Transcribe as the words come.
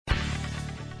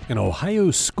An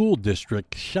Ohio school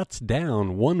district shuts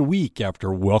down 1 week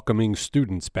after welcoming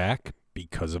students back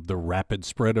because of the rapid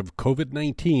spread of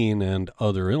COVID-19 and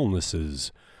other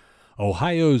illnesses.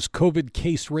 Ohio's COVID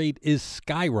case rate is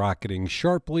skyrocketing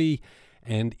sharply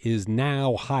and is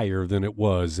now higher than it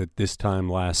was at this time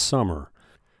last summer.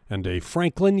 And a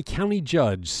Franklin County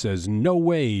judge says no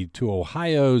way to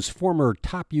Ohio's former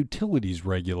top utilities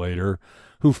regulator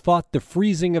who fought the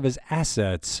freezing of his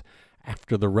assets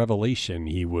after the revelation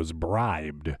he was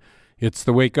bribed. It's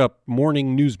the Wake Up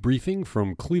Morning News Briefing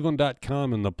from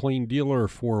Cleveland.com and the Plain Dealer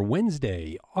for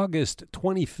Wednesday, August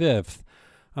 25th.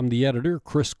 I'm the editor,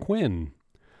 Chris Quinn.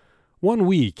 1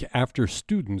 week after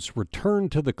students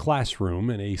returned to the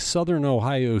classroom in a southern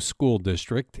Ohio school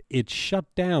district, it shut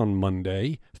down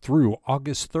Monday through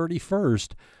August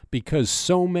 31st because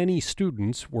so many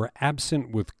students were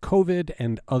absent with COVID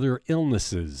and other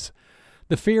illnesses.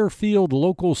 The Fairfield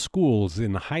local schools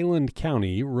in Highland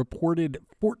County reported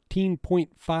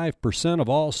 14.5% of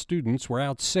all students were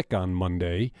out sick on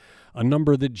Monday, a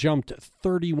number that jumped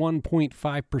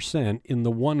 31.5% in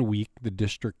the 1 week the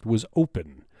district was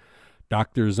open.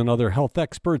 Doctors and other health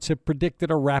experts have predicted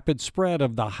a rapid spread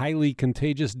of the highly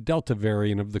contagious Delta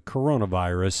variant of the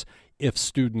coronavirus if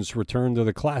students return to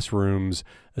the classrooms,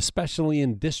 especially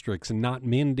in districts not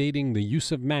mandating the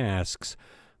use of masks.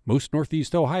 Most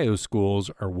Northeast Ohio schools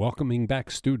are welcoming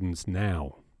back students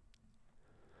now.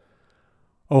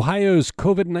 Ohio's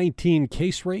COVID-19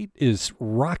 case rate is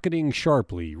rocketing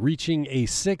sharply, reaching a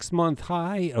 6-month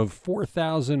high of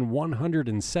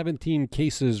 4,117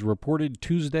 cases reported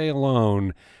Tuesday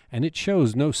alone, and it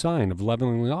shows no sign of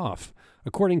leveling off,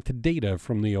 according to data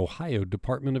from the Ohio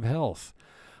Department of Health.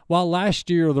 While last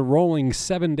year the rolling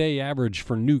 7-day average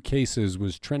for new cases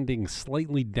was trending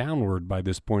slightly downward by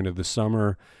this point of the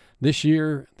summer, this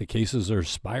year the cases are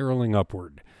spiraling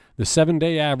upward. The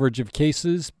 7-day average of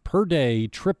cases per day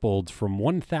tripled from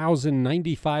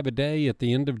 1,095 a day at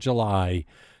the end of July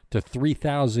to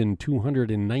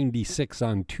 3,296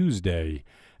 on Tuesday.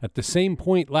 At the same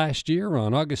point last year,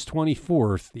 on August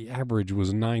 24th, the average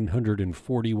was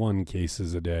 941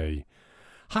 cases a day.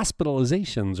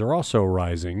 Hospitalizations are also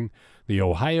rising. The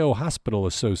Ohio Hospital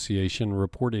Association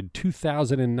reported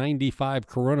 2,095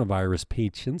 coronavirus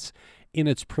patients in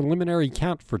its preliminary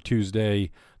count for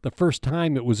Tuesday, the first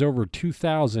time it was over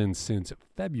 2,000 since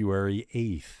February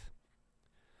 8th.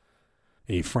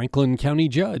 A Franklin County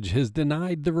judge has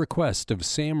denied the request of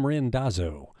Sam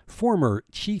Randazzo, former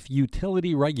chief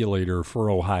utility regulator for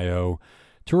Ohio,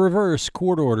 to reverse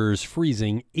court orders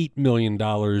freezing $8 million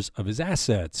of his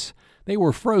assets. They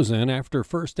were frozen after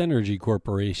First Energy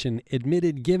Corporation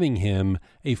admitted giving him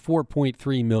a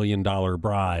 $4.3 million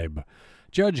bribe.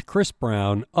 Judge Chris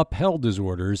Brown upheld his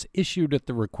orders issued at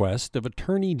the request of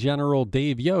Attorney General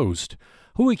Dave Yost,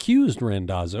 who accused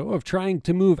Randazzo of trying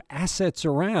to move assets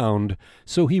around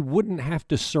so he wouldn't have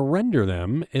to surrender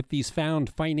them if he's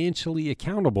found financially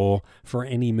accountable for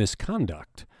any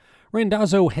misconduct.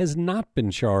 Randazzo has not been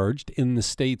charged in the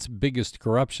state's biggest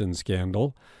corruption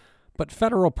scandal, but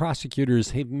federal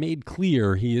prosecutors have made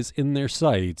clear he is in their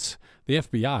sights. The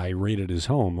FBI raided his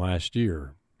home last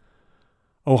year.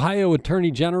 Ohio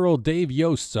Attorney General Dave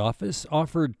Yost's office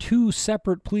offered 2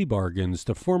 separate plea bargains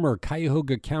to former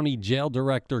Cuyahoga County Jail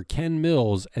Director Ken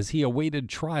Mills as he awaited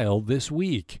trial this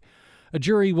week. A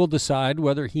jury will decide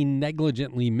whether he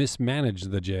negligently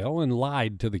mismanaged the jail and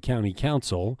lied to the county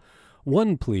council.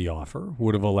 One plea offer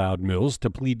would have allowed Mills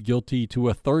to plead guilty to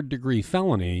a third-degree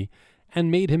felony and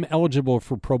made him eligible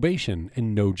for probation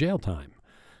and no jail time.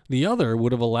 The other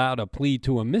would have allowed a plea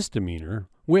to a misdemeanor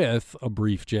with a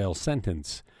brief jail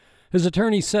sentence. His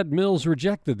attorney said Mills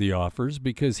rejected the offers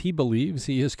because he believes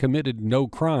he has committed no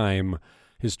crime.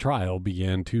 His trial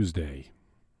began Tuesday.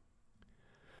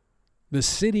 The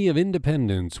city of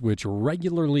Independence, which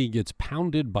regularly gets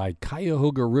pounded by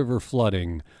Cuyahoga River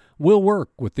flooding, will work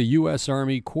with the U.S.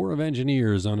 Army Corps of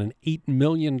Engineers on an $8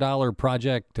 million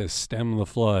project to stem the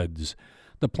floods.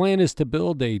 The plan is to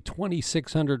build a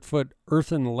 2,600-foot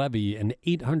earthen levee and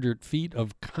 800 feet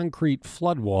of concrete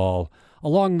flood wall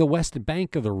along the west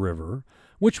bank of the river,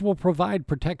 which will provide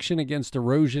protection against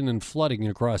erosion and flooding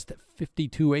across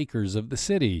 52 acres of the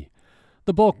city.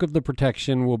 The bulk of the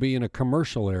protection will be in a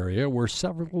commercial area where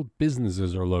several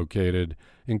businesses are located,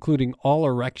 including All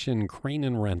Erection Crane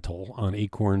and Rental on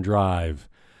Acorn Drive.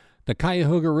 The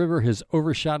Cuyahoga River has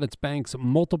overshot its banks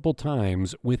multiple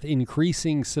times with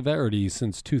increasing severity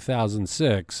since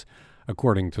 2006,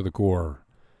 according to the Corps.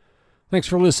 Thanks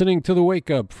for listening to The Wake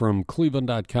Up from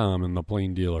Cleveland.com and The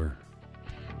Plain Dealer.